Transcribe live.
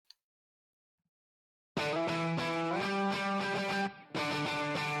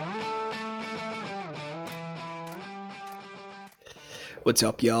What's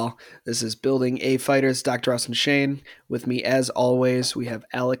up, y'all? This is Building A Fighters, Dr. Austin Shane. With me, as always, we have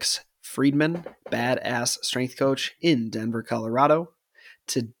Alex Friedman, badass strength coach in Denver, Colorado.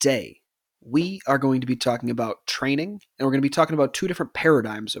 Today, we are going to be talking about training, and we're going to be talking about two different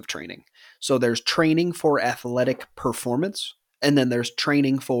paradigms of training. So there's training for athletic performance, and then there's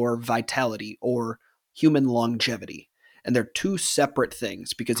training for vitality or human longevity. And they're two separate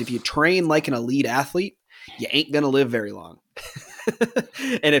things because if you train like an elite athlete, you ain't going to live very long.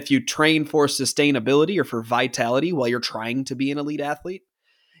 And if you train for sustainability or for vitality while you're trying to be an elite athlete,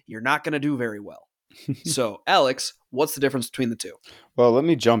 you're not going to do very well. So, Alex, what's the difference between the two? Well, let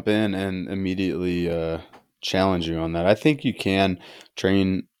me jump in and immediately challenge you on that. I think you can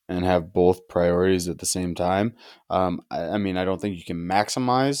train and have both priorities at the same time. I mean, I don't think you can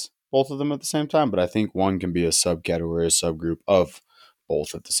maximize both of them at the same time, but I think one can be a subcategory, a subgroup of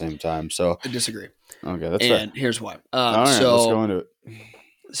both at the same time. So, I disagree. okay, that's fair. And here's why. All right, let's go into it.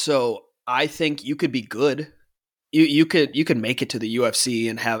 So I think you could be good. You could make it to the UFC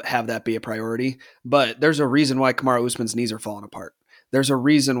and have that be a priority, but there's a reason why Kamaru Usman's knees are falling apart. There's a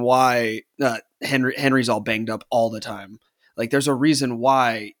reason why Henry's all banged up all the time. Like there's a reason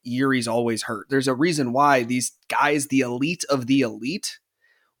why Yuri's always hurt. There's a reason why these guys, the elite of the elite,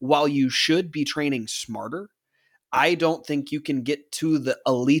 while you should be training smarter, I don't think you can get to the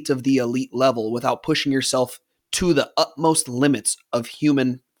elite of the elite level without pushing yourself to the utmost limits of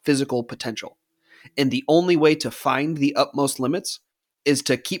human physical potential. And the only way to find the utmost limits is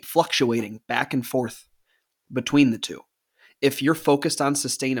to keep fluctuating back and forth between the two. If you're focused on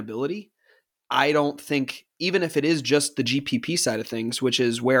sustainability, I don't think, even if it is just the GPP side of things, which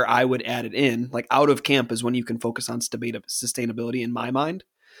is where I would add it in, like out of camp is when you can focus on sustainability in my mind.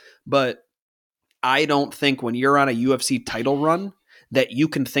 But I don't think when you're on a UFC title run that you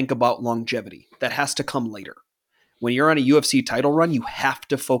can think about longevity. That has to come later. When you're on a UFC title run, you have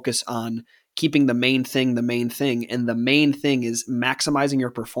to focus on keeping the main thing, and the main thing is maximizing your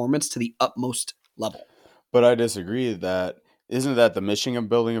performance to the utmost level. But I disagree that isn't that the mission of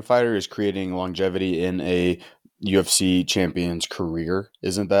building a fighter is creating longevity in a UFC champion's career?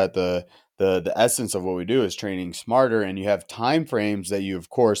 Isn't that the essence of what we do is training smarter, and you have time frames that you of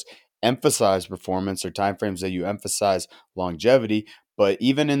course emphasize performance or time frames that you emphasize longevity, but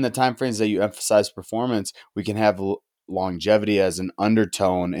even in the time frames that you emphasize performance, we can have longevity as an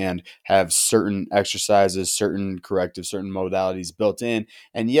undertone and have certain exercises, certain corrective, certain modalities built in.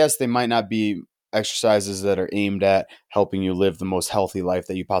 And yes, they might not be exercises that are aimed at helping you live the most healthy life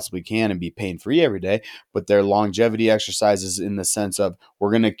that you possibly can and be pain-free every day, but they're longevity exercises in the sense of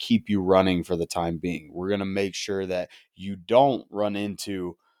we're going to keep you running for the time being. We're going to make sure that you don't run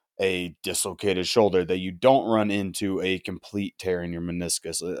into a dislocated shoulder, that you don't run into a complete tear in your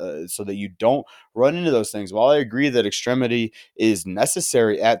meniscus, so that you don't run into those things. While I agree that extremity is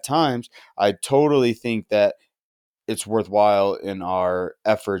necessary at times, I totally think that it's worthwhile in our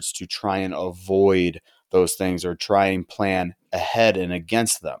efforts to try and avoid those things or try and plan ahead and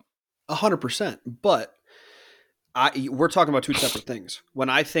against them. 100%. But we're talking about two separate things. When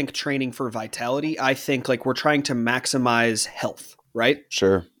I think training for vitality, I think like we're trying to maximize health, right?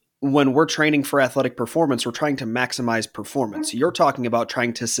 Sure. When we're training for athletic performance, we're trying to maximize performance. You're talking about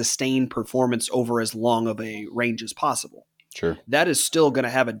trying to sustain performance over as long of a range as possible. Sure. That is still going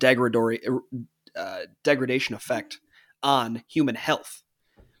to have a degradation effect on human health.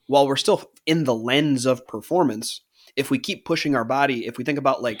 While we're still in the lens of performance, if we keep pushing our body, if we think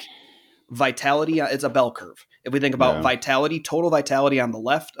about like vitality, it's a bell curve. If we think about vitality, total vitality on the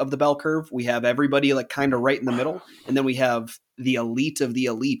left of the bell curve, we have everybody like kind of right in the middle. And then we have the elite of the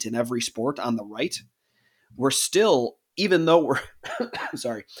elite in every sport on the right. We're still, even though we're,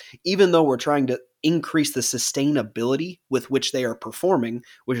 even though we're trying to increase the sustainability with which they are performing,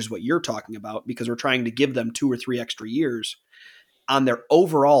 which is what you're talking about, because we're trying to give them 2 or 3 extra years on their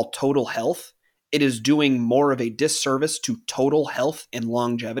overall total health, it is doing more of a disservice to total health and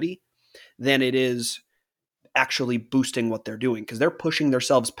longevity than it is actually boosting what they're doing because they're pushing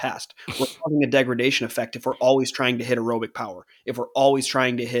themselves past. We're having a degradation effect if we're always trying to hit aerobic power, if we're always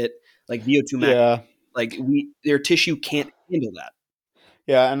trying to hit like VO2 max, like their tissue can't handle that.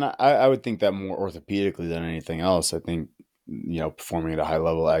 Yeah, and I would think that more orthopedically than anything else. I think, performing at a high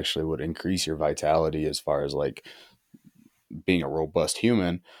level actually would increase your vitality as far as like being a robust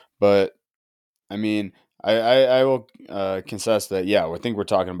human. But I mean, I will confess that, yeah, I think we're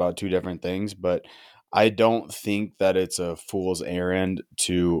talking about two different things, but I don't think that it's a fool's errand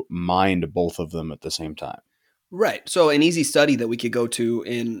to mind both of them at the same time. Right. So an easy study that we could go to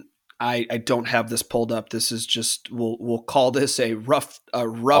in I don't have this pulled up. This is just we'll call this a rough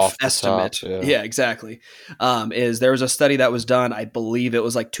Off the top, estimate. yeah. Yeah, exactly. Is there was a study that was done, I believe it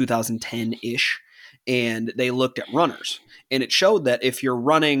was like 2010 ish, and they looked at runners, and it showed that if you're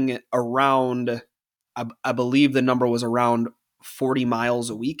running around, I believe the number was around 40 miles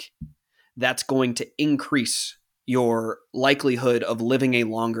a week, that's going to increase your likelihood of living a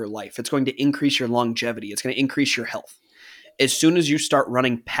longer life. It's going to increase your longevity. It's going to increase your health. As soon as you start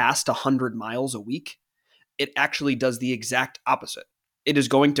running past 100 miles a week, it actually does the exact opposite. It is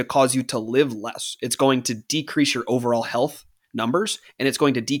going to cause you to live less. It's going to decrease your overall health numbers, and it's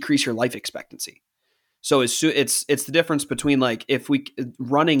going to decrease your life expectancy. So it's the difference between, like, if we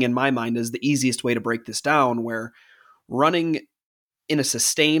running, in my mind, is the easiest way to break this down, where running in a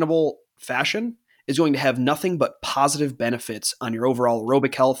sustainable fashion is going to have nothing but positive benefits on your overall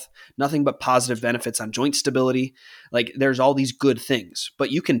aerobic health, nothing but positive benefits on joint stability. Like, there's all these good things,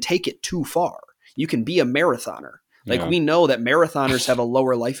 but you can take it too far. You can be a marathoner. Like, Yeah. we know that marathoners have a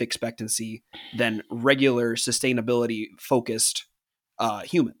lower life expectancy than regular sustainability focused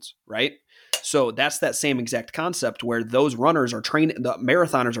humans, right? So that's that same exact concept, where those runners are training, the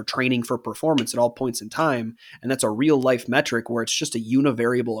marathoners are training for performance at all points in time. And that's a real life metric where it's just a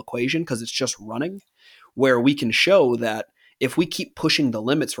univariable equation because it's just running, where we can show that if we keep pushing the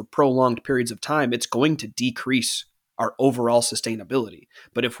limits for prolonged periods of time, it's going to decrease our overall sustainability.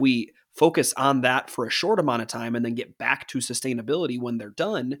 But if we focus on that for a short amount of time and then get back to sustainability when they're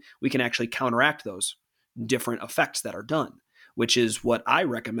done, we can actually counteract those different effects that are done, which is what I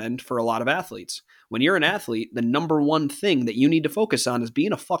recommend for a lot of athletes. When you're an athlete, the number one thing that you need to focus on is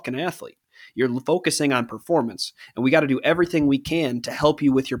being a fucking athlete. You're focusing on performance, and we got to do everything we can to help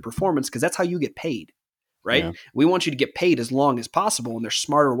you with your performance, because that's how you get paid, right? Yeah. We want you to get paid as long as possible, and there's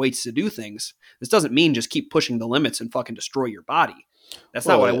smarter ways to do things. This doesn't mean just keep pushing the limits and fucking destroy your body. That's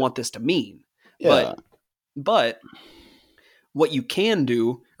not what I Well, want this to mean. yeah. But what you can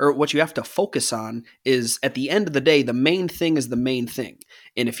do, or what you have to focus on, is, at the end of the day, the main thing is the main thing.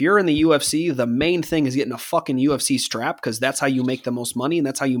 And if you're in the UFC, the main thing is getting a fucking UFC strap, because that's how you make the most money and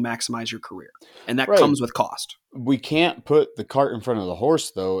that's how you maximize your career. And that Right. comes with cost. We can't put the cart in front of the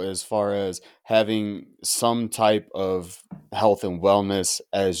horse, though, as far as having some type of health and wellness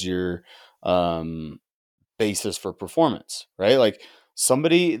as your basis for performance, right? Like,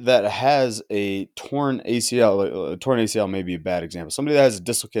 somebody that has a torn ACL, a torn ACL may be a bad example. Somebody that has a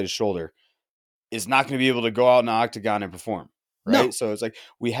dislocated shoulder is not going to be able to go out in an octagon and perform, right? No, So it's like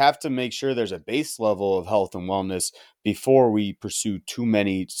we have to make sure there's a base level of health and wellness before we pursue too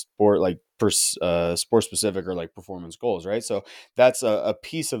many sport specific or like performance goals, right? So that's a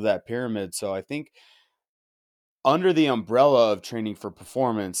piece of that pyramid. So I think under the umbrella of training for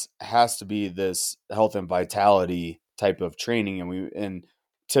performance has to be this health and vitality type of training, and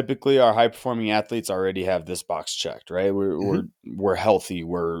typically our high performing athletes already have this box checked, right? We're healthy,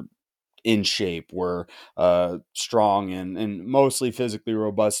 we're in shape, we're strong and mostly physically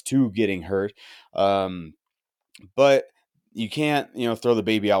robust to getting hurt. But you can't, throw the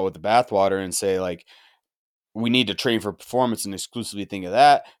baby out with the bathwater and say, like, we need to train for performance and exclusively think of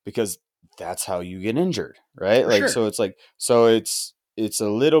that, because that's how you get injured, right? for Like, sure. so it's like, so it's a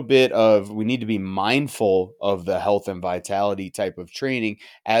little bit of, we need to be mindful of the health and vitality type of training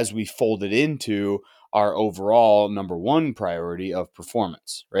as we fold it into our overall number one priority of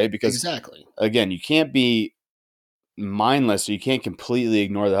performance, right? Because Exactly. again, you can't be mindless, so you can't completely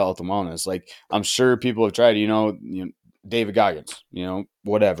ignore the health and wellness. Like, I'm sure people have tried, David Goggins,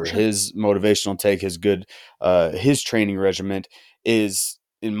 whatever For sure. his motivational take, his training regimen is,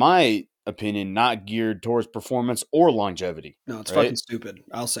 in my opinion, not geared towards performance or longevity, No, it's fucking right? stupid.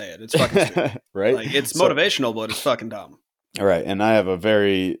 I'll say it. It's fucking stupid. Right. Like, it's So, motivational, but it's fucking dumb. all right. And I have a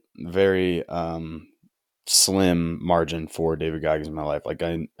very, very, slim margin for David Goggins in my life. Like,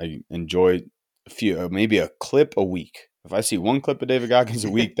 I enjoy maybe a clip a week. If I see one clip of David Goggins a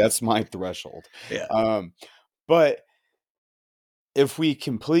week, that's my threshold. Yeah. But if we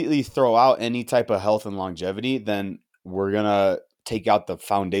completely throw out any type of health and longevity, then we're going to take out the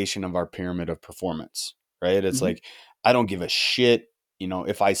foundation of our pyramid of performance, right? It's Mm-hmm. like, I don't give a shit,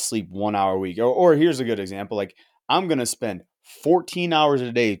 if I sleep 1 hour a week. Or here's a good example. Like, I'm going to spend 14 hours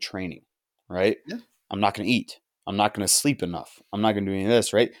a day training, right? Yeah. I'm not going to eat. I'm not going to sleep enough. I'm not going to do any of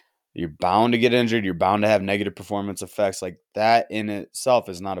this, right? You're bound to get injured. You're bound to have negative performance effects. Like, that in itself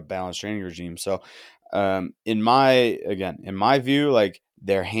is not a balanced training regime. So, in my view, like,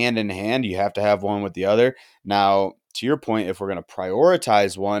 they're hand in hand. You have to have one with the other. Now, to your point, if we're going to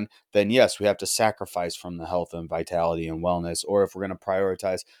prioritize one, then yes, we have to sacrifice from the health and vitality and wellness. Or if we're going to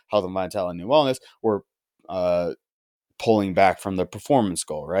prioritize health and vitality and wellness, we're pulling back from the performance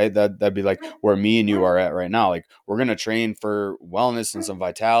goal, right? That'd be like where me and you are at right now. Like we're going to train for wellness and some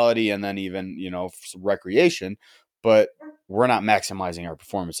vitality and then even, some recreation, but we're not maximizing our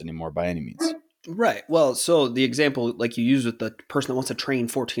performance anymore by any means. Right. Well, so the example like you use with the person that wants to train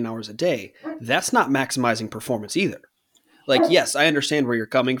 14 hours a day, that's not maximizing performance either. Like, yes, I understand where you're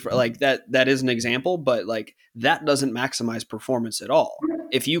coming from. Like that is an example, but like that doesn't maximize performance at all.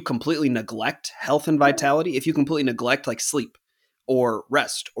 If you completely neglect health and vitality, if you completely neglect like sleep or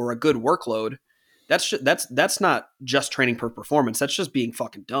rest or a good workload, that's not just training per performance. That's just being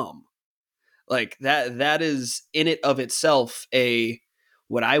fucking dumb. Like that is in it of itself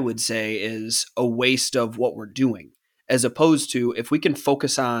what I would say is a waste of what we're doing, as opposed to if we can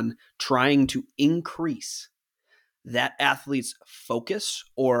focus on trying to increase that athlete's focus,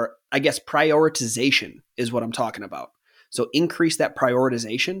 or I guess prioritization is what I'm talking about. So increase that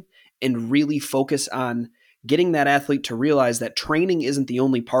prioritization and really focus on getting that athlete to realize that training isn't the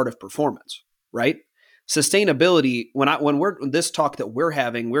only part of performance, right? Sustainability, when we're this talk that we're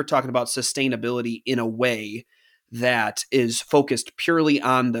having, we're talking about sustainability in a way that is focused purely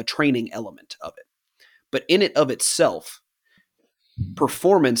on the training element of it. But in it of itself,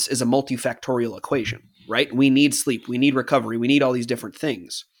 performance is a multifactorial equation, right? We need sleep, we need recovery, we need all these different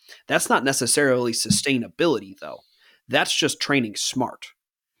things. That's not necessarily sustainability, though. That's just training smart.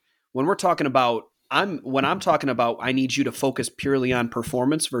 When we're talking about, when I'm talking about, I need you to focus purely on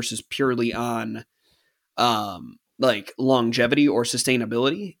performance versus purely on like longevity or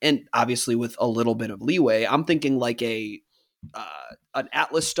sustainability, and obviously with a little bit of leeway, I'm thinking like an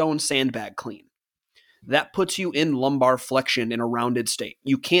Atlas Stone sandbag clean. That puts you in lumbar flexion in a rounded state.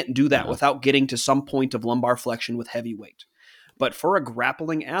 You can't do that without getting to some point of lumbar flexion with heavy weight. But for a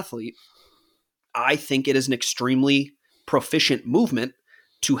grappling athlete, I think it is an extremely proficient movement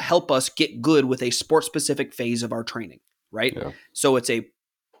to help us get good with a sport-specific phase of our training, right? Yeah. So it's a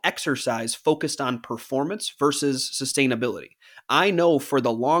exercise focused on performance versus sustainability. I know for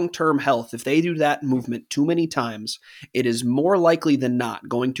the long-term health, if they do that movement too many times, it is more likely than not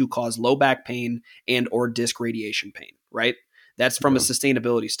going to cause low back pain and or disc radiation pain, right? That's from a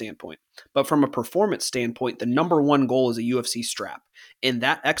sustainability standpoint. But from a performance standpoint, the number one goal is a UFC strap. And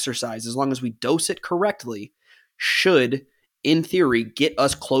that exercise, as long as we dose it correctly, should, in theory, get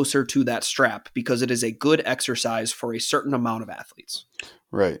us closer to that strap because it is a good exercise for a certain amount of athletes.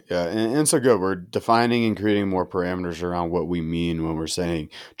 Right. Yeah. And so good. We're defining and creating more parameters around what we mean when we're saying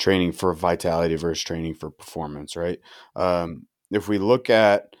training for vitality versus training for performance, right? If we look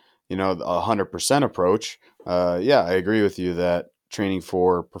at, a 100% approach, I agree with you that training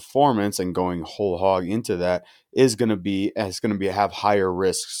for performance and going whole hog into that is going to have higher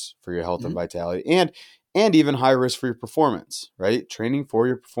risks for your health and vitality and even higher risk for your performance, right? Training for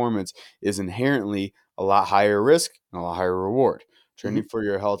your performance is inherently a lot higher risk and a lot higher reward. Training for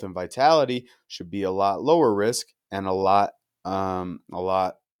your health and vitality should be a lot lower risk and a lot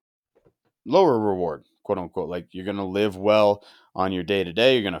lower reward, quote unquote. Like you're going to live well on your day to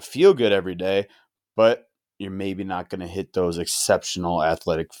day. You're going to feel good every day, but you're maybe not going to hit those exceptional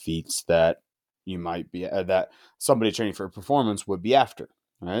athletic feats that you might be that somebody training for performance would be after.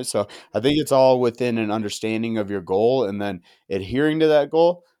 Right. So I think it's all within an understanding of your goal and then adhering to that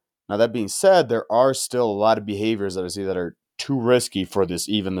goal. Now, that being said, there are still a lot of behaviors that I see that are too risky for this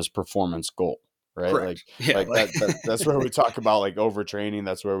performance goal, right? Correct. That's where we talk about like overtraining.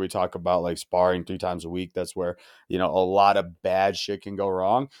 That's where we talk about like sparring 3 times a week. That's where, a lot of bad shit can go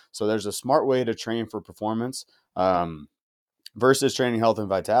wrong. So there's a smart way to train for performance versus training health and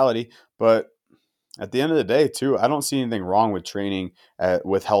vitality. But at the end of the day too, I don't see anything wrong with training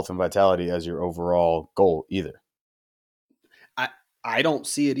with health and vitality as your overall goal either. I don't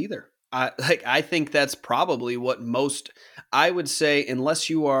see it either. I think that's probably what most, I would say, unless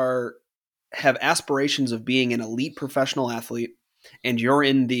you have aspirations of being an elite professional athlete and you're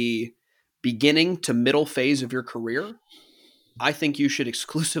in the beginning to middle phase of your career, I think you should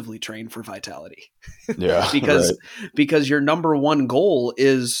exclusively train for vitality. Yeah. because your number one goal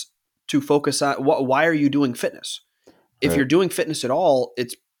is to focus on why are you doing fitness? If you're doing fitness at all,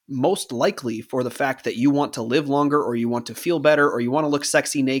 it's most likely for the fact that you want to live longer or you want to feel better or you want to look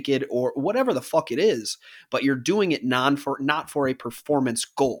sexy naked or whatever the fuck it is, but you're doing it not for a performance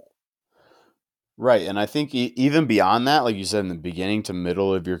goal. Right. And I think even beyond that, like you said, in the beginning to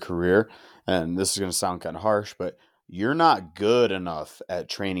middle of your career, and this is going to sound kind of harsh, but you're not good enough at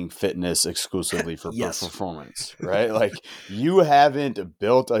training fitness exclusively for performance, right? Like you haven't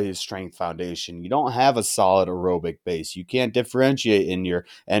built a strength foundation. You don't have a solid aerobic base. You can't differentiate in your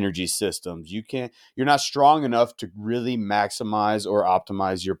energy systems. You're not strong enough to really maximize or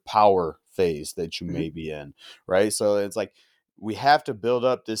optimize your power phase that you Mhm. may be in, right? So it's like we have to build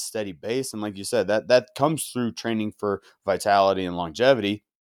up this steady base, and like you said, that comes through training for vitality and longevity.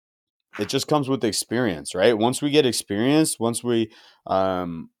 It just comes with experience, right? Once we get experience, once we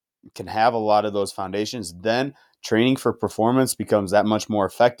can have a lot of those foundations, then training for performance becomes that much more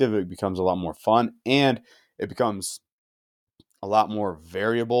effective. It becomes a lot more fun, and it becomes a lot more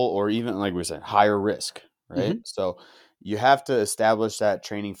variable, or even like we said, higher risk, right? Mhm. So you have to establish that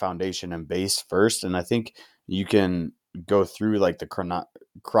training foundation and base first. And I think you can go through like the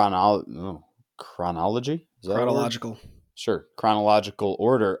chronology. Is that a word? Chronological. Sure. Chronological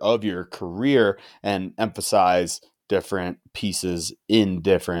order of your career and emphasize different pieces in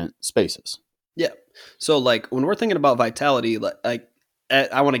different spaces. Yeah. So like when we're thinking about vitality, like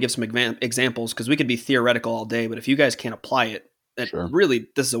I want to give some examples because we could be theoretical all day, but if you guys can't apply it, Sure. really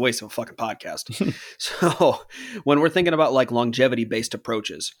this is a waste of a fucking podcast. So when we're thinking about like longevity based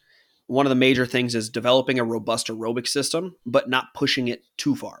approaches, one of the major things is developing a robust aerobic system, but not pushing it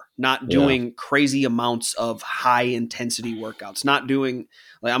too far, not Yeah. doing crazy amounts of high intensity workouts, not doing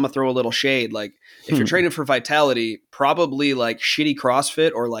like I'm gonna throw a little shade. Like if you're training for vitality, probably like shitty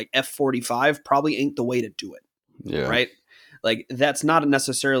CrossFit or like F45 probably ain't the way to do it, Yeah. right? Like that's not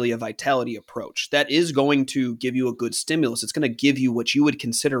necessarily a vitality approach. That is going to give you a good stimulus. It's going to give you what you would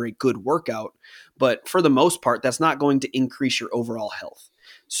consider a good workout, but for the most part, that's not going to increase your overall health.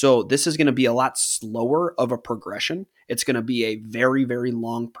 So this is going to be a lot slower of a progression. It's going to be a very, very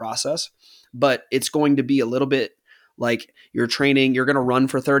long process, but it's going to be a little bit like you're training, you're going to run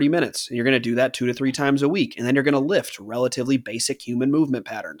for 30 minutes and you're going to do that 2 to 3 times a week. And then you're going to lift relatively basic human movement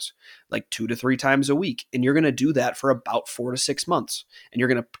patterns like 2 to 3 times a week. And you're going to do that for about 4 to 6 months. And you're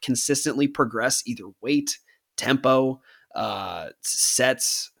going to consistently progress either weight, tempo,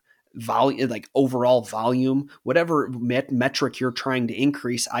 sets, volume, like overall volume, whatever metric you're trying to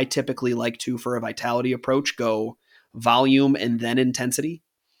increase. I typically like to, for a vitality approach, go volume and then intensity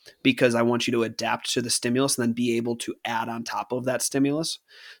because I want you to adapt to the stimulus and then be able to add on top of that stimulus.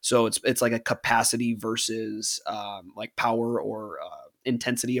 So it's like a capacity versus like power or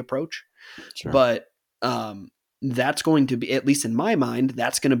intensity approach. Sure. But um, that's going to be, at least in my mind,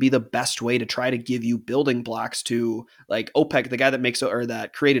 that's going to be the best way to try to give you building blocks to like OPEC, the guy that makes or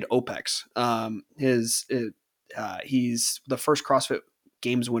that created OPEX. He's the first CrossFit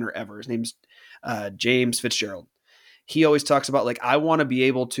Games winner ever. His name's James Fitzgerald. He always talks about like I want to be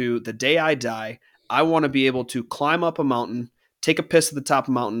able to the day I die, I want to be able to climb up a mountain, take a piss at the top of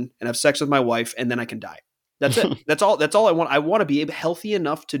a mountain, and have sex with my wife, and then I can die. That's it. That's all. That's all I want. I want to be healthy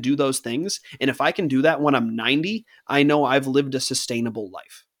enough to do those things, and if I can do that when I'm 90, I know I've lived a sustainable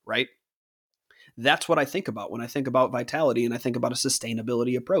life. Right? That's what I think about when I think about vitality and I think about a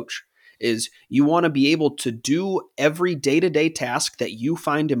sustainability approach. Is you want to be able to do every day-to-day task that you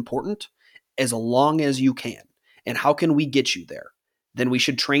find important as long as you can. And how can we get you there? Then we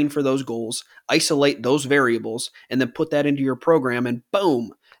should train for those goals, isolate those variables, and then put that into your program. And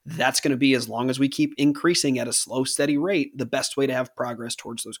boom, that's going to be, as long as we keep increasing at a slow, steady rate, the best way to have progress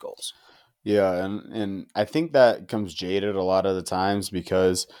towards those goals. Yeah, and I think that comes jaded a lot of the times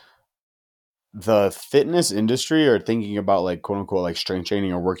because the fitness industry or thinking about like quote unquote like strength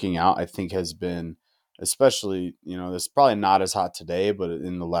training or working out, I think has been, especially, this is probably not as hot today, but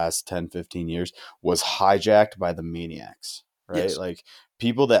in the last 10, 15 years was hijacked by the maniacs, right? Yes. Like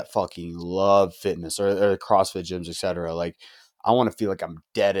people that fucking love fitness or CrossFit gyms, etc. Like I want to feel like I'm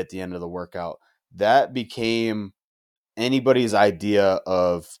dead at the end of the workout. That became anybody's idea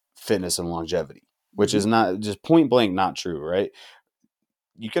of fitness and longevity, which Mm-hmm. is not just point blank not true, right?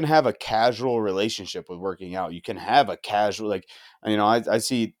 You can have a casual relationship with working out. You can have a casual, like, I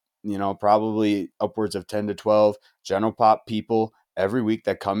see, probably upwards of 10 to 12 general pop people every week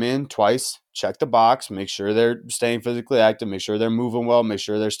that come in twice, check the box, make sure they're staying physically active, make sure they're moving well, make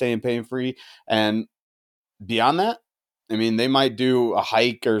sure they're staying pain free. And beyond that, I mean, they might do a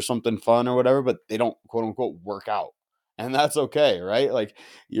hike or something fun or whatever, but they don't quote unquote work out. And that's okay, right? Like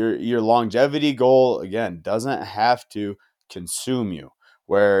your longevity goal again doesn't have to consume you.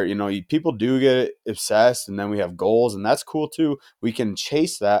 Where, people do get obsessed and then we have goals and that's cool too. We can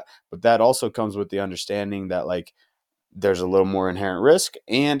chase that, but that also comes with the understanding that like there's a little more inherent risk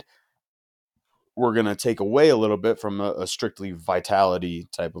and we're going to take away a little bit from a strictly vitality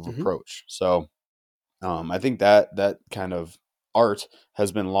type of Mm-hmm. approach. So I think that kind of art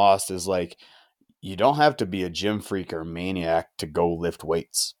has been lost, is like you don't have to be a gym freak or maniac to go lift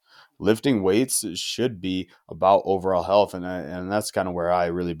weights. Lifting weights should be about overall health, and that's kind of where I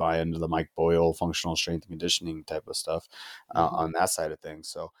really buy into the Mike Boyle functional strength and conditioning type of stuff Mm-hmm. on that side of things.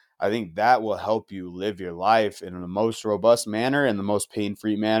 So I think that will help you live your life in the most robust manner and the most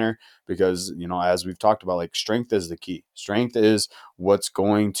pain-free manner, because, as we've talked about, like, strength is the key. Strength is what's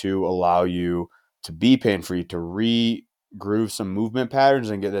going to allow you to be pain-free, to regroove some movement patterns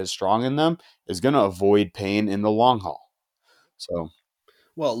and get as strong in them, is going to avoid pain in the long haul. So,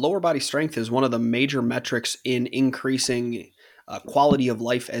 Well, lower body strength is one of the major metrics in increasing quality of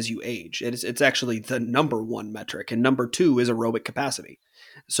life as you age. It's actually the number one metric, and number two is aerobic capacity.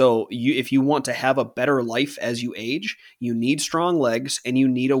 So, if you want to have a better life as you age, you need strong legs and you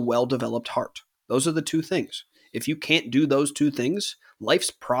need a well-developed heart. Those are the two things. If you can't do those two things,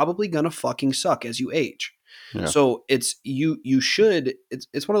 life's probably gonna fucking suck as you age. yeah. So it's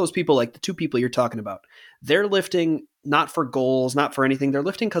one of those people, like the two people you're talking about. They're lifting not for goals, not for anything. They're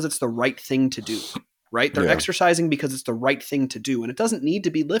lifting because it's the right thing to do, right? They're Yeah. exercising because it's the right thing to do. And it doesn't need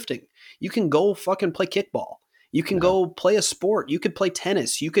to be lifting. You can go fucking play kickball. You can go play a sport. You could play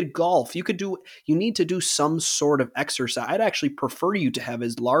tennis. You could golf. You need to do some sort of exercise. I'd actually prefer you to have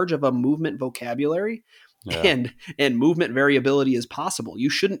as large of a movement vocabulary Yeah. and movement variability as possible. You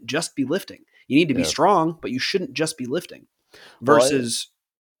shouldn't just be lifting. You need to be Yeah. strong, but you shouldn't just be lifting. Well, Versus,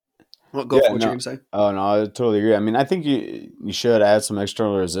 go for what you're no. going to say. Oh, no, I totally agree. I mean, I think you should add some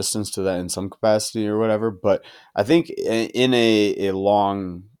external resistance to that in some capacity or whatever. But I think in a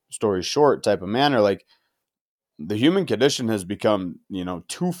long story short type of manner, like, the human condition has become,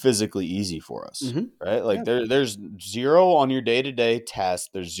 too physically easy for us, Mm-hmm. right? Like, Yeah. there's zero on your day-to-day tasks.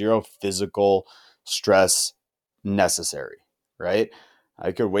 There's zero physical stress necessary, right?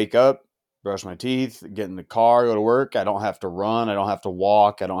 I could wake up, brush my teeth, get in the car, go to work. I don't have to run. I don't have to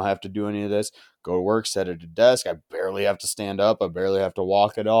walk. I don't have to do any of this. Go to work, sit at a desk. I barely have to stand up. I barely have to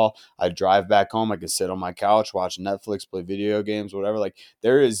walk at all. I drive back home. I can sit on my couch, watch Netflix, play video games, whatever. Like,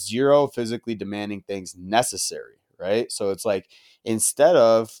 there is zero physically demanding things necessary, right? So it's like, instead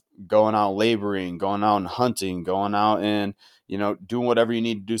of going out laboring, going out and hunting, going out and, doing whatever you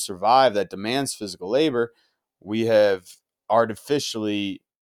need to do to survive that demands physical labor, we have artificially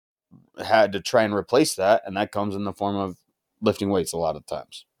had to try and replace that, and that comes in the form of lifting weights a lot of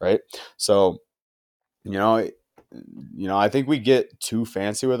times, right? So, you know, I think we get too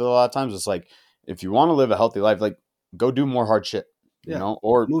fancy with it a lot of times. It's like, if you want to live a healthy life, like, go do more hard shit, Yeah.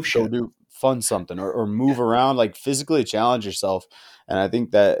 or Move go shit. do fun something, or move around, like, physically challenge yourself. And I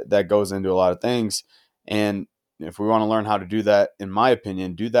think that goes into a lot of things. And if we want to learn how to do that, in my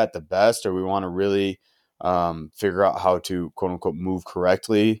opinion, do that the best, or we want to really figure out how to, quote unquote, move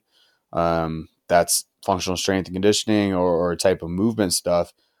correctly, that's functional strength and conditioning, or a type of movement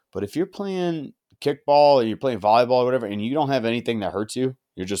stuff. But if you're playing kickball or you're playing volleyball or whatever, and you don't have anything that hurts you,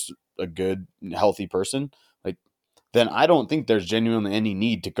 you're just a good, healthy person, like, then I don't think there's genuinely any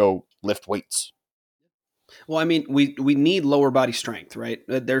need to go lift weights. Well, I mean, we need lower body strength, right?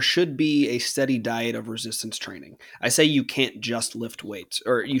 There should be a steady diet of resistance training. I say you can't just lift weights,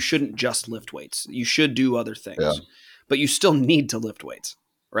 or you shouldn't just lift weights. You should do other Yeah. things, but you still need to lift weights,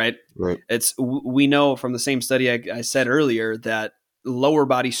 right? Right. We know from the same study I said earlier that lower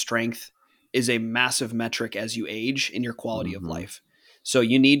body strength is a massive metric as you age in your quality of Mm-hmm. life. So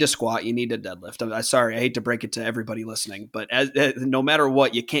you need to squat, you need to deadlift. I'm sorry, I hate to break it to everybody listening, but no matter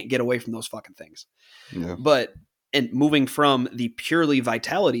what, you can't get away from those fucking things. Yeah. But and moving from the purely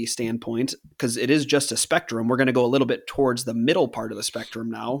vitality standpoint, because it is just a spectrum, we're going to go a little bit towards the middle part of the spectrum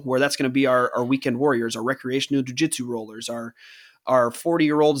now, where that's going to be our weekend warriors, our recreational jiu-jitsu rollers, our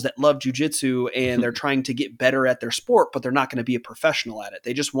 40-year-olds that love jiu-jitsu and they're trying to get better at their sport, but they're not going to be a professional at it.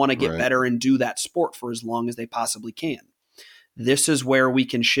 They just want to get Right. better and do that sport for as long as they possibly can. This is where we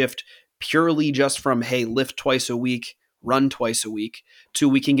can shift purely just from, hey, lift twice a week, run twice a week, to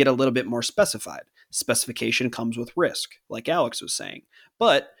we can get a little bit more specified. Specification comes with risk, like Alex was saying,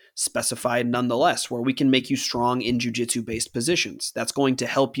 but specified nonetheless, where we can make you strong in jiu-jitsu based positions. That's going to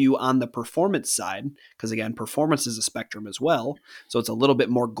help you on the performance side, because again, performance is a spectrum as well. So it's a little bit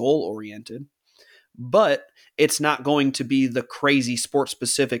more goal oriented, but it's not going to be the crazy sport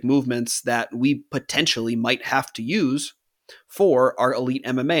specific movements that we potentially might have to use for our elite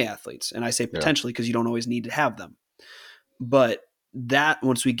MMA athletes. And I say potentially because you don't always need to have them. But that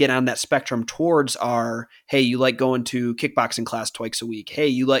once we get on that spectrum towards our, hey, you like going to kickboxing class twice a week. Hey,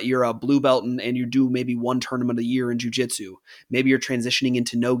 you're a blue belt and you do maybe one tournament a year in jiu-jitsu. Maybe you're transitioning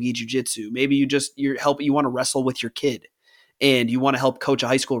into no-gi jiu-jitsu. Maybe you want to wrestle with your kid and you want to help coach a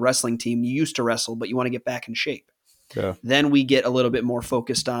high school wrestling team. You used to wrestle, but you want to get back in shape. Yeah. Then we get a little bit more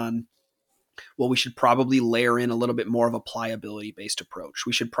focused on, well, we should probably layer in a little bit more of a pliability based approach.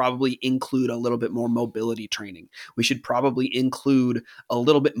 We should probably include a little bit more mobility training. We should probably include a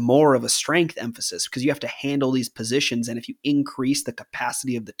little bit more of a strength emphasis because you have to handle these positions. And if you increase the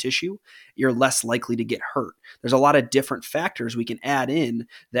capacity of the tissue, you're less likely to get hurt. There's a lot of different factors we can add in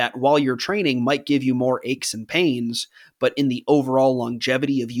that while you're training might give you more aches and pains, but in the overall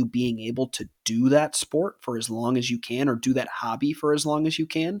longevity of you being able to do that sport for as long as you can or do that hobby for as long as you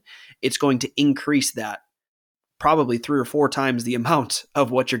can, it's going to increase that probably 3 or 4 times the amount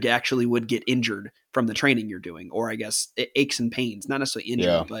of what you actually would get injured from the training you're doing, or I guess aches and pains, not necessarily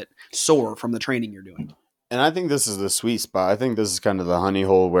injured, but sore from the training you're doing. And I think this is the sweet spot. I think this is kind of the honey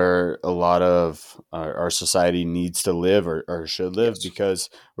hole where a lot of our society needs to live or should live, because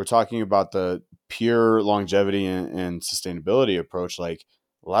we're talking about the pure longevity and sustainability approach. Like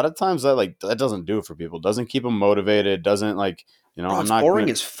a lot of times that doesn't do it for people. It doesn't keep them motivated. Doesn't I'm not boring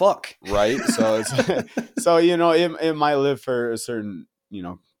as fuck. Right. So it's, so, it might live for a certain,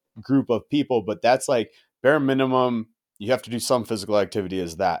 group of people, but that's like bare minimum. You have to do some physical activity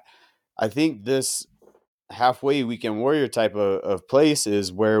as that. I think this halfway weekend warrior type of place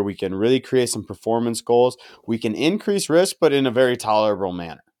is where we can really create some performance goals. We can increase risk, but in a very tolerable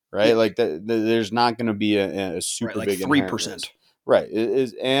manner, right? Yeah. Like there's not going to be a super like big 3%. Right. It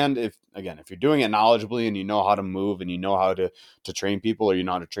is. And if you're doing it knowledgeably and you know how to move and you know how to train people, or you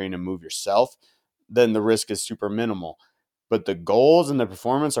know how to train and move yourself, then the risk is super minimal. But the goals and the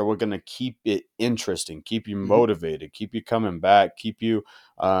performance are what's going to keep it interesting, keep you motivated, keep you coming back, keep you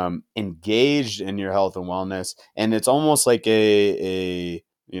engaged in your health and wellness. And it's almost like a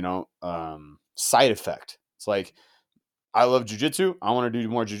side effect. It's like, I love jujitsu. I want to do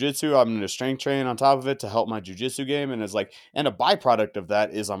more jujitsu. I'm going to strength train on top of it to help my jujitsu game. And it's like, and a byproduct of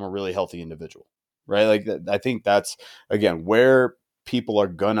that is I'm a really healthy individual, right? Like I think that's, again, where people are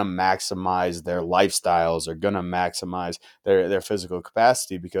going to maximize their lifestyles, are going to maximize their physical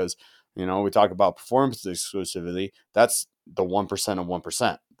capacity, because, we talk about performance exclusively. That's the 1% of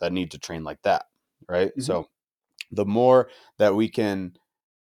 1% that need to train like that. Right. Mm-hmm. So the more that we can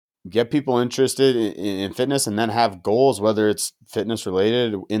get people interested in fitness and then have goals, whether it's fitness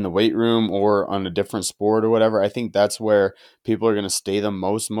related in the weight room or on a different sport or whatever, I think that's where people are going to stay the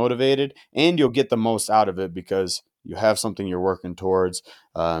most motivated, and you'll get the most out of it because you have something you're working towards.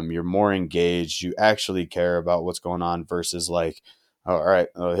 You're more engaged. You actually care about what's going on versus like, oh, all right,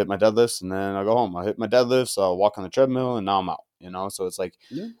 I'll hit my deadlifts and then I'll go home. I'll hit my deadlifts. I'll walk on the treadmill and now I'm out, So it's like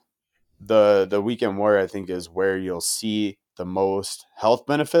the weekend warrior, I think, is where you'll see the most health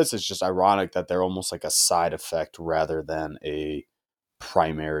benefits. It's just ironic that they're almost like a side effect rather than a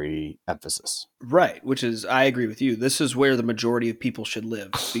primary emphasis. Right. Which is, I agree with you. This is where the majority of people should live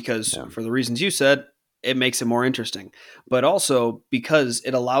because for the reasons you said, it makes it more interesting, but because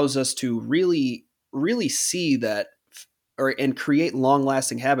it allows us to really, really see that and create long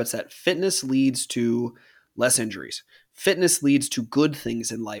lasting habits that fitness leads to less injuries. Fitness leads to good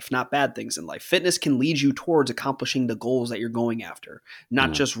things in life, not bad things in life. Fitness can lead you towards accomplishing the goals that you're going after,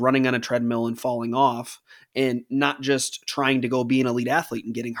 not just running on a treadmill and falling off, and not just trying to go be an elite athlete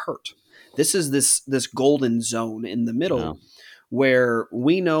and getting hurt. This is this golden zone in the middle where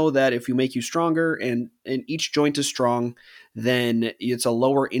we know that if you make you stronger and each joint is strong, then it's a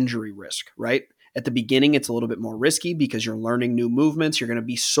lower injury risk, right? At the beginning, it's a little bit more risky because you're learning new movements. You're going to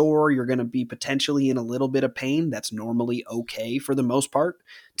be sore. You're going to be potentially in a little bit of pain. That's normally okay for the most part.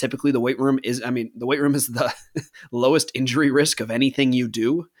 Typically, the weight room is the lowest injury risk of anything you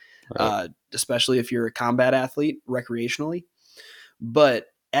do, especially if you're a combat athlete recreationally. But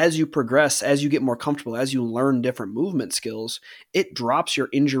as you progress, as you get more comfortable, as you learn different movement skills, it drops your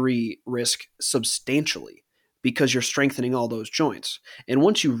injury risk substantially, because you're strengthening all those joints. And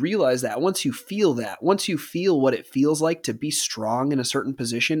once you realize that, once you feel what it feels like to be strong in a certain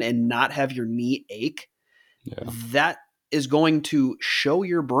position and not have your knee ache, that is going to show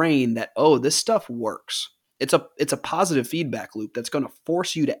your brain that, oh, this stuff works. It's a positive feedback loop that's going to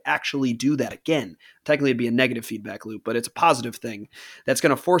force you to actually do that again. Technically, it'd be a negative feedback loop, but it's a positive thing that's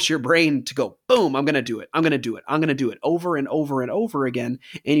going to force your brain to go, boom, I'm going to do it. I'm going to do it. I'm going to do it over and over and over again.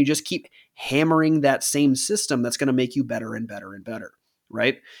 And you just keep hammering that same system that's going to make you better and better and better,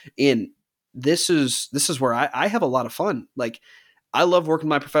 right? And this is where I have a lot of fun. Like, I love working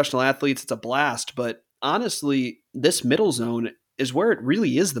with my professional athletes. It's a blast. But honestly, this middle zone is where it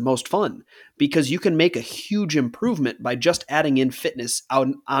really is the most fun, because you can make a huge improvement by just adding in fitness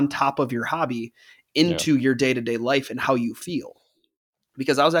on top of your hobby into your day-to-day life and how you feel.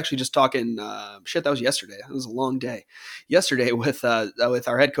 Because I was actually just talking, that was yesterday. It was a long day. Yesterday with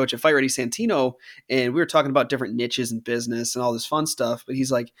our head coach at Fight Ready Santino, and we were talking about different niches in business and all this fun stuff. But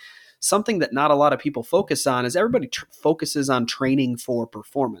he's like, something that not a lot of people focus on is everybody focuses on training for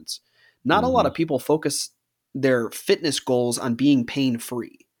performance. Not a lot Mm-hmm. of people focus their fitness goals on being pain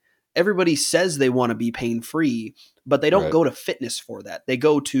free. Everybody says they want to be pain free, but they don't Right. go to fitness for that. They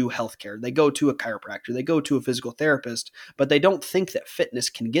go to healthcare, they go to a chiropractor, they go to a physical therapist, but they don't think that fitness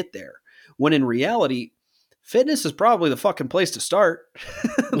can get there. When in reality, fitness is probably the fucking place to start.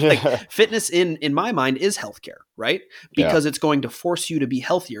 Like Yeah. fitness in my mind is healthcare, right? Yeah. Because it's going to force you to be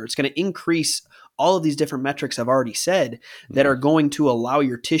healthier. It's going to increase all of these different metrics I've already said that Yeah. are going to allow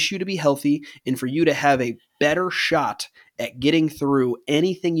your tissue to be healthy and for you to have a better shot at getting through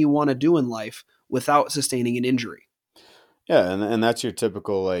anything you want to do in life without sustaining an injury. Yeah, and that's your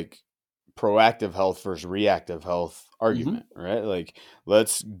typical like proactive health versus reactive health Mm-hmm. argument, right? Like,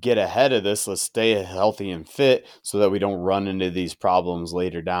 let's get ahead of this. Let's stay healthy and fit so that we don't run into these problems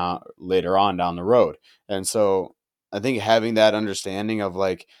later on down the road. And so I think having that understanding of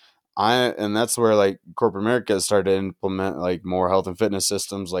like and that's where like corporate America has started to implement like more health and fitness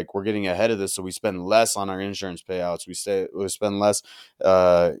systems. Like we're getting ahead of this, so we spend less on our insurance payouts. We spend less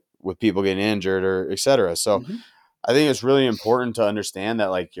with people getting injured or et cetera. So Mm-hmm. I think it's really important to understand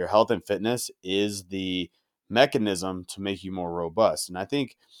that like your health and fitness is the mechanism to make you more robust. And I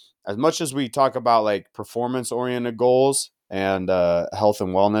think as much as we talk about like performance oriented goals and health and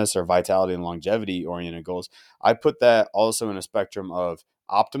wellness or vitality and longevity oriented goals, I put that also in a spectrum of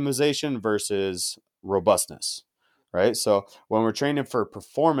optimization versus robustness. Right. So when we're training for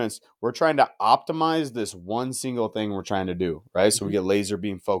performance, we're trying to optimize this one single thing we're trying to do. Right. So we Mm-hmm. get laser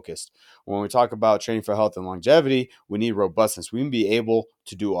beam focused. When we talk about training for health and longevity, we need robustness. We can be able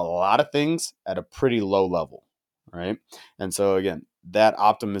to do a lot of things at a pretty low level, right? And so again, that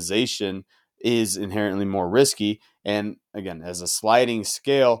optimization is inherently more risky. And again, as a sliding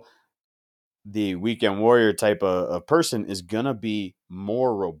scale, the weekend warrior type of person is going to be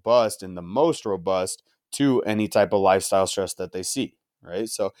more robust and the most robust to any type of lifestyle stress that they see, right?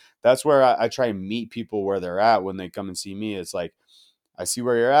 So that's where I try and meet people where they're at when they come and see me. It's like, I see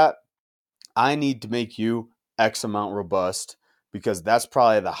where you're at. I need to make you X amount robust because that's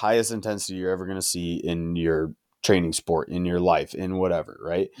probably the highest intensity you're ever going to see in your training sport, in your life, in whatever,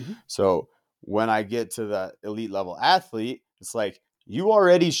 right? Mm-hmm. So when I get to the elite level athlete, it's like you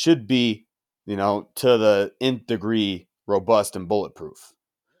already should be, to the nth degree robust and bulletproof.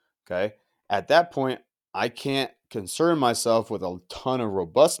 Okay. At that point, I can't concern myself with a ton of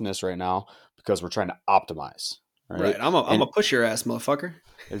robustness right now because we're trying to optimize. Right. Right. I'm And a push your ass, motherfucker.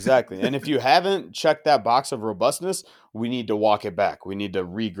 exactly. And if you haven't checked that box of robustness, we need to walk it back. We need to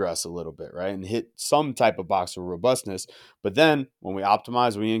regress a little bit, right? And hit some type of box of robustness. But then when we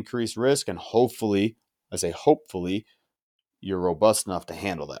optimize, we increase risk. And hopefully, I say hopefully, you're robust enough to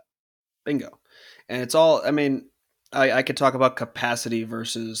handle that. Bingo. And it's all, I mean, I could talk about capacity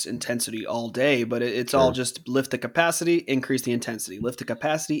versus intensity all day, but it's all Sure. just lift the capacity, increase the intensity. Lift the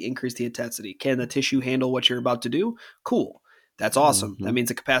capacity, increase the intensity. Can the tissue handle what you're about to do? Cool. That's awesome. That Mm-hmm. means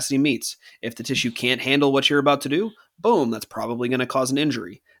the capacity meets. If the tissue can't handle what you're about to do, boom, that's probably going to cause an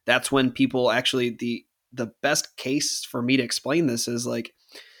injury. That's when people actually, the best case for me to explain this is like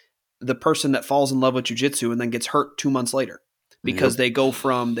the person that falls in love with jujitsu and then gets hurt 2 months later because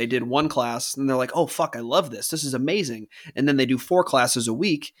Yep. they did one class and they're like, oh, fuck, I love this. This is amazing. And then they do 4 classes a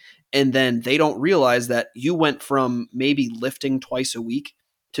week. And then they don't realize that you went from maybe lifting twice a week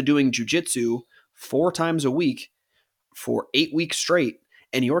to doing jujitsu 4 times a week for 8 weeks straight,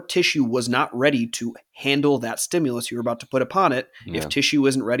 and your tissue was not ready to handle that stimulus you were about to put upon it. If Yeah. tissue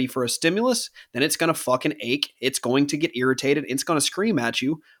isn't ready for a stimulus, then it's going to fucking ache. It's going to get irritated. It's going to scream at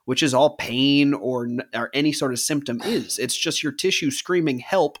you, which is all pain or any sort of symptom is. It's just your tissue screaming,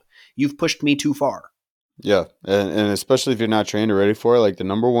 help, you've pushed me too far. Yeah. And especially if you're not trained or ready for it, like the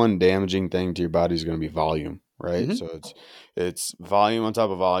number one damaging thing to your body is going to be volume, right? Mm-hmm. So it's volume on top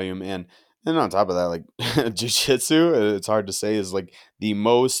of volume. And on top of that, like jujitsu, it's hard to say, is like the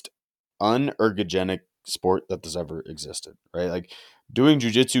most unergogenic sport that has ever existed, right? Like doing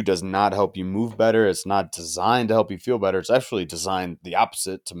jujitsu does not help you move better. It's not designed to help you feel better. It's actually designed the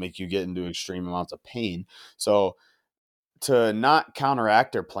opposite to make you get into extreme amounts of pain. So to not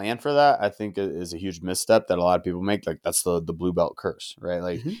counteract or plan for that, I think is a huge misstep that a lot of people make. Like that's the blue belt curse, right?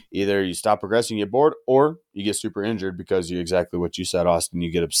 Like Mm-hmm. either you stop progressing, you get bored, or you get super injured because you exactly what you said, Austin.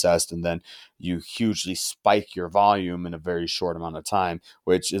 You get obsessed, and then you hugely spike your volume in a very short amount of time,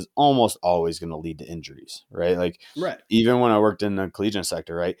 which is almost always going to lead to injuries, right? Like Right. even when I worked in the collegiate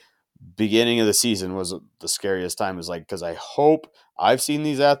sector, right? Beginning of the season was the scariest time. Is like because I hope I've seen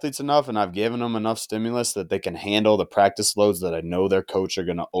these athletes enough and I've given them enough stimulus that they can handle the practice loads that I know their coach are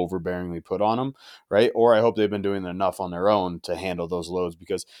going to overbearingly put on them, right? Or I hope they've been doing enough on their own to handle those loads,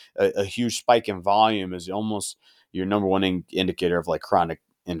 because a huge spike in volume is almost your number one indicator of like chronic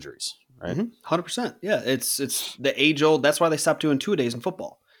injuries, right? 100%. Yeah, it's the age old. That's why they stopped doing 2-a-days in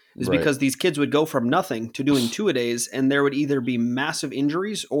football. Is Right. because these kids would go from nothing to doing 2-a-days, and there would either be massive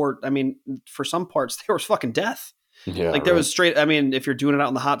injuries or, I mean, for some parts, there was fucking death. Yeah, Like there right. was straight, I mean, if you're doing it out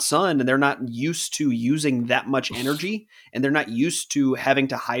in the hot sun and they're not used to using that much energy and they're not used to having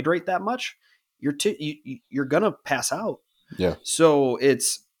to hydrate that much, you're going to pass out. Yeah. So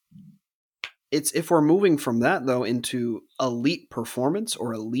it's if we're moving from that though into elite performance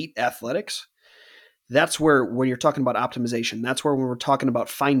or elite athletics, that's where when you're talking about optimization, that's where when we're talking about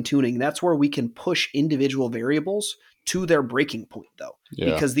fine tuning, that's where we can push individual variables to their breaking point though,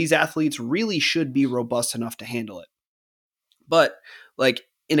 Yeah. because these athletes really should be robust enough to handle it. But like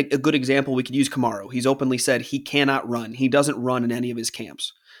in a good example, we could use Kamaru. He's openly said he cannot run. He doesn't run in any of his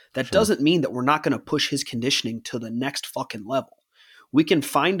camps. That Sure. doesn't mean that we're not going to push his conditioning to the next fucking level. We can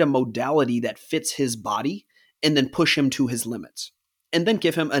find a modality that fits his body and then push him to his limits and then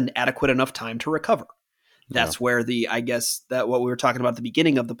give him an adequate enough time to recover. That's where I guess that what we were talking about at the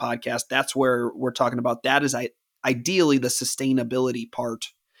beginning of the podcast, that's where we're talking about that is ideally the sustainability part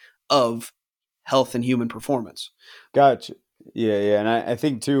of health and human performance. Gotcha. Yeah. And I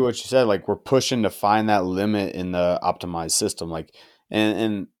think too, what you said, like we're pushing to find that limit in the optimized system. Like,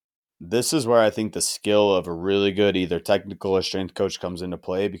 and this is where I think the skill of a really good, either technical or strength coach comes into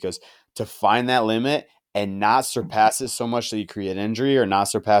play, because to find that limit and not surpass it so much that you create injury, or not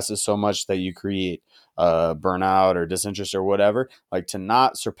surpass it so much that you create burnout or disinterest or whatever, like to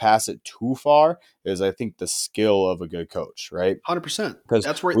not surpass it too far is, I think, the skill of a good coach, right? 100%. 'Cause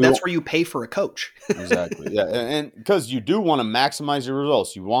That's where you pay for a coach. Exactly. Yeah. And because you do want to maximize your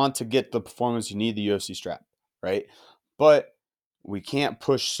results, you want to get the performance you need, the UFC strap, right? But we can't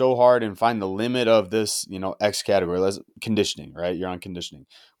push so hard and find the limit of this, X category. Let's conditioning, right? You're on conditioning.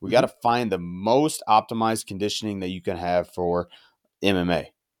 We got to find the most optimized conditioning that you can have for MMA,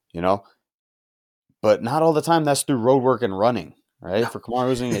 but not all the time that's through road work and running, right? No. For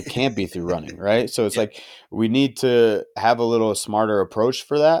Kamaru Usman, it can't be through running, right? So it's like we need to have a little smarter approach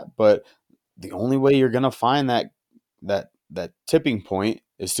for that. But the only way you're gonna find that tipping point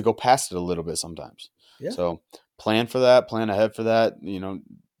is to go past it a little bit sometimes. Yeah. So plan for that, plan ahead for that.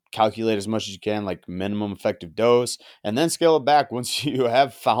 Calculate as much as you can, like minimum effective dose, and then scale it back once you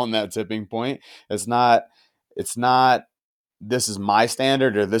have found that tipping point. It's not this is my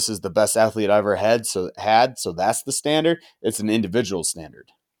standard or this is the best athlete I ever had. So that's the standard. It's an individual standard,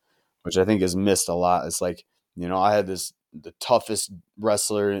 which I think is missed a lot. It's like, I had the toughest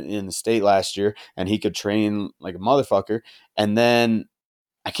wrestler in the state last year, and he could train like a motherfucker. And then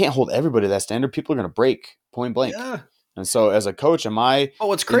I can't hold everybody to that standard. People are going to break point blank. Yeah. And so as a coach,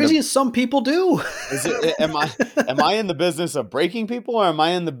 what's crazy is some people do. am I in the business of breaking people, or am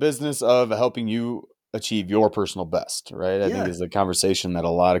I in the business of helping you achieve your personal best, right? I think is the conversation that a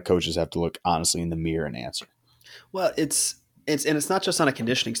lot of coaches have to look honestly in the mirror and answer. Well, it's not just on a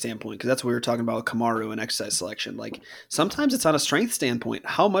conditioning standpoint, because that's what we were talking about with Kamaru and exercise selection. Like sometimes it's on a strength standpoint.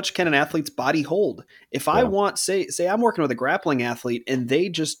 How much can an athlete's body hold? If I want, say I'm working with a grappling athlete and they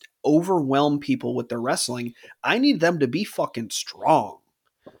just overwhelm people with their wrestling, I need them to be fucking strong.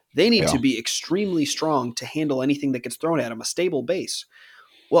 They need to be extremely strong to handle anything that gets thrown at them, a stable base.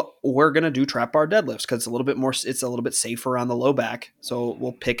 Well, we're going to do trap bar deadlifts because it's a little bit safer on the low back. So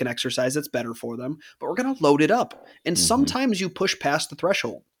we'll pick an exercise that's better for them, but we're going to load it up. And sometimes you push past the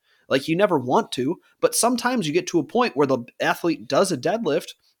threshold. Like you never want to, but sometimes you get to a point where the athlete does a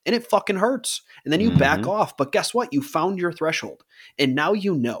deadlift and it fucking hurts. And then you back off. But guess what? You found your threshold. And now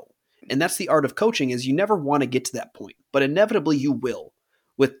you know. And that's the art of coaching, is you never want to get to that point, but inevitably you will.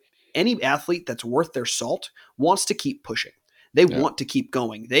 With any athlete that's worth their salt wants to keep pushing. They want to keep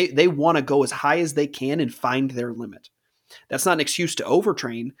going. They want to go as high as they can and find their limit. That's not an excuse to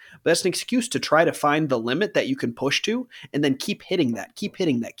overtrain, but that's an excuse to try to find the limit that you can push to and then keep hitting that.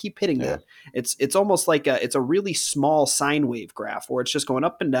 It's almost like it's a really small sine wave graph where it's just going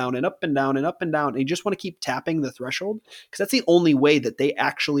up and down and up and down and up and down. And you just want to keep tapping the threshold because that's the only way that they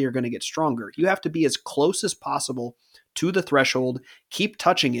actually are going to get stronger. You have to be as close as possible to the threshold, keep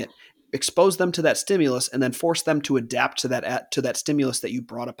touching it, expose them to that stimulus, and then force them to adapt to that stimulus that you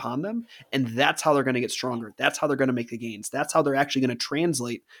brought upon them. And that's how they're going to get stronger. That's how they're going to make the gains. That's how they're actually going to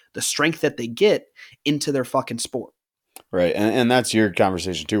translate the strength that they get into their fucking sport. Right. And that's your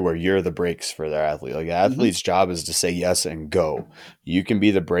conversation too, where you're the brakes for their athlete. Like the athlete's job is to say yes and go. You can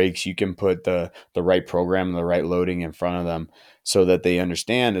be the brakes. You can put the right program and the right loading in front of them. so that they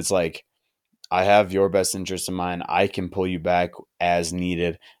understand it's like, I have your best interest in mind. I can pull you back as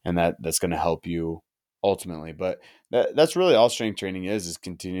needed, and that's going to help you ultimately. But that's really all strength training is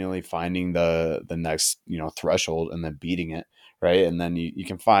continually finding the next, threshold and then beating it, right? And then you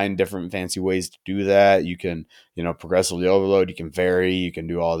can find different fancy ways to do that. You can, progressively overload, you can vary, you can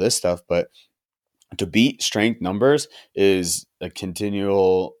do all this stuff, but to beat strength numbers is a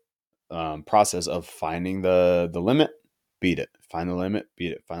continual process of finding the limit, beat it, find the limit,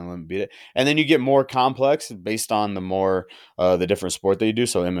 beat it, find the limit, beat it, and then you get more complex based on the different sport that you do.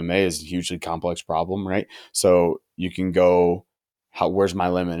 So MMA is a hugely complex problem, right? So you can go, where's my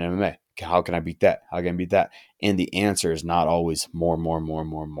limit in MMA? How can I beat that? How can I beat that? And the answer is not always more,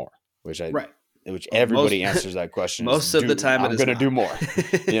 Right. which Well, everybody answers that question is most of the time I'm it is going to not. do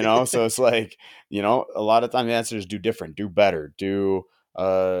more, So it's like, a lot of time the answer is do different, do better, do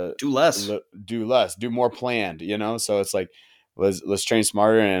less. do less, do more planned, So it's like, let's train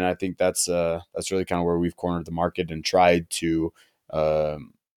smarter. And I think that's really kind of where we've cornered the market and tried to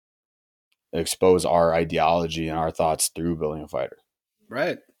expose our ideology and our thoughts through building a fighter.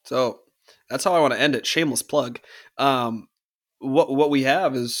 Right. So that's how I want to end it. Shameless plug. What we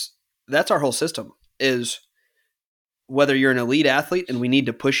have is, that's our whole system, is whether you're an elite athlete and we need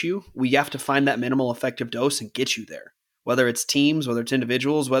to push you, we have to find that minimal effective dose and get you there. Whether it's teams, whether it's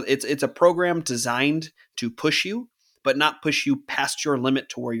individuals, whether it's a program designed to push you, but not push you past your limit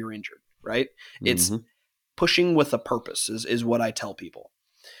to where you're injured, right? It's pushing with a purpose is what I tell people.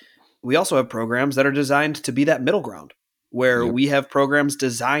 We also have programs that are designed to be that middle ground, where we have programs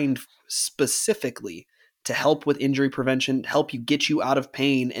designed specifically to help with injury prevention, help you get you out of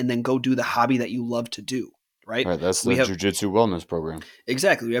pain, and then go do the hobby that you love to do. Right. That's the Jiu-Jitsu wellness program.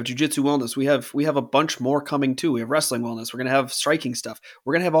 Exactly. We have Jiu-Jitsu wellness. We have a bunch more coming too. We have wrestling wellness. We're going to have striking stuff.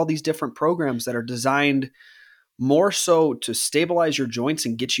 We're going to have all these different programs that are designed more so to stabilize your joints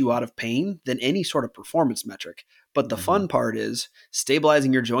and get you out of pain than any sort of performance metric. But the fun part is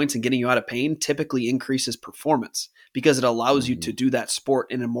stabilizing your joints and getting you out of pain typically increases performance because it allows you to do that sport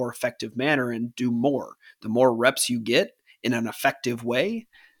in a more effective manner and do more. The more reps you get in an effective way,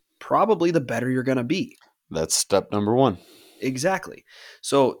 probably the better you're going to be. That's step number one. Exactly.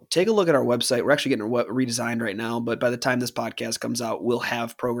 So take a look at our website. We're actually getting redesigned right now, but by the time this podcast comes out, we'll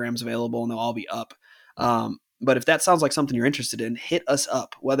have programs available and they'll all be up. But if that sounds like something you're interested in, hit us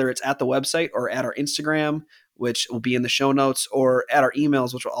up, whether it's at the website or at our Instagram, which will be in the show notes, or at our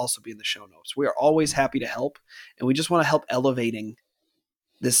emails, which will also be in the show notes. We are always happy to help, and we just want to help elevating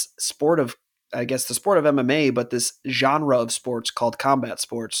this sport of, I guess, the sport of MMA, but this genre of sports called combat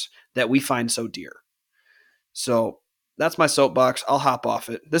sports that we find so dear. So that's my soapbox. I'll hop off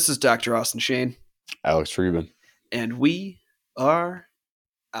it. This is Dr. Austin Shane. Alex Friedman. And we are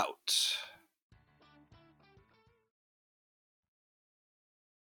out.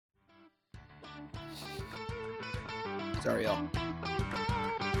 Sorry, y'all.